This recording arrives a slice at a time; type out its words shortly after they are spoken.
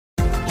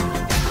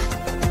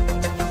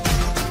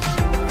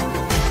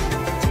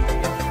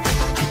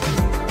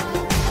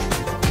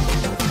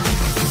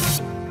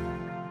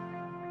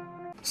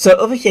So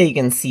over here you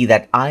can see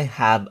that I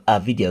have a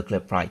video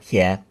clip right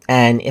here,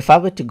 and if I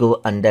were to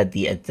go under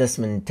the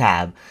adjustment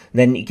tab,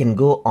 then you can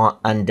go on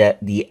under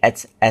the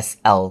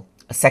HSL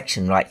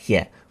section right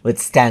here, which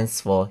stands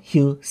for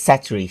hue,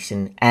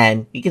 saturation,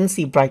 and you can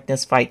see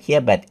brightness right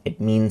here, but it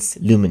means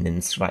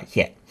luminance right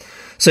here.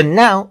 So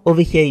now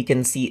over here you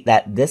can see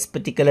that this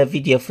particular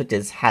video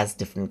footage has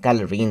different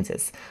color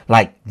ranges,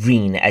 like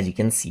green, as you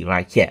can see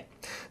right here.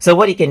 So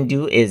what you can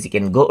do is you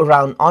can go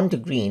around onto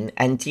green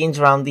and change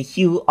around the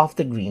hue of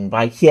the green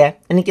right here,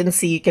 and you can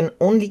see you can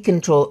only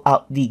control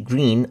out the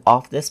green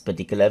of this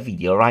particular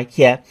video right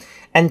here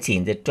and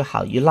change it to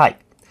how you like.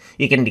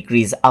 You can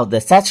decrease out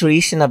the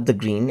saturation of the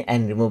green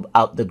and remove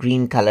out the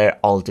green color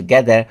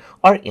altogether,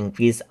 or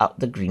increase out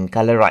the green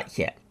color right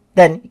here.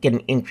 Then you can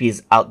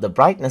increase out the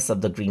brightness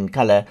of the green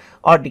color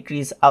or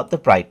decrease out the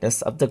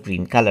brightness of the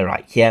green color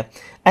right here,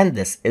 and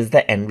this is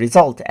the end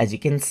result, as you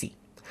can see.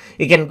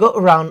 You can go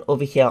around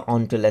over here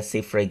onto, let's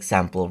say for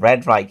example,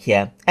 red right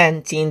here,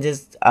 and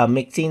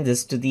make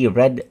changes to the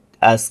red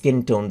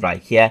skin tone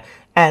right here,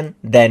 and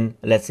then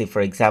let's say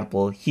for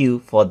example hue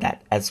for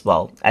that as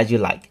well, as you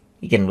like.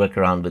 You can work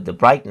around with the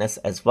brightness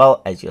as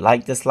well as you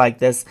like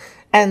this,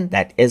 and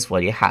that is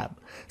what you have.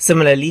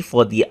 Similarly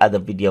for the other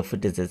video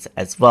footages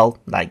as well,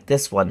 like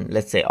this one,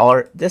 let's say,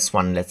 or this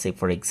one, let's say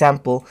for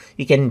example,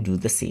 you can do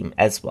the same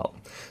as well.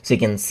 So you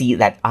can see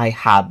that I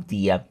have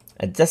the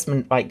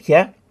adjustment right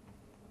here.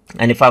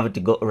 And if I were to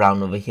go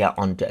around over here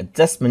onto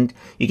adjustment,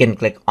 you can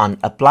click on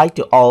apply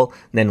to all,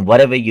 then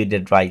whatever you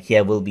did right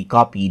here will be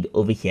copied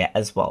over here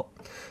as well.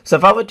 So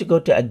if I were to go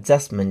to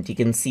adjustment, you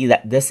can see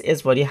that this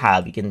is what you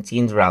have. You can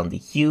change around the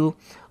hue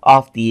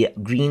of the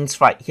greens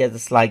right here,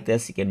 just like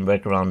this. You can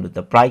work around with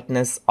the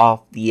brightness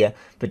of the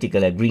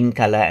particular green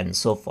color and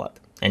so forth.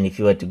 And if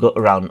you were to go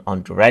around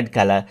onto red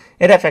color,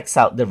 it affects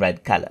out the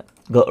red color.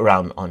 Go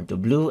around onto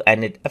blue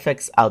and it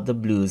affects out the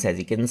blues, as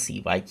you can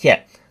see right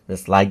here,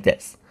 just like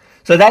this.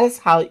 So that is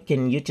how you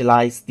can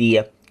utilize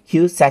the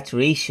hue,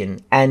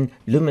 saturation, and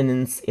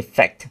luminance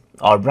effect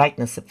or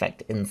brightness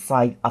effect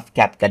inside of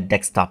CapCut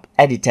desktop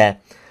editor.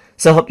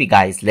 So hope you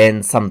guys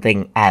learned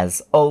something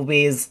as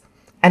always.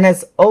 And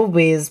as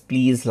always,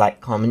 please like,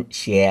 comment,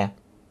 share,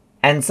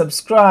 and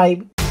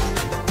subscribe.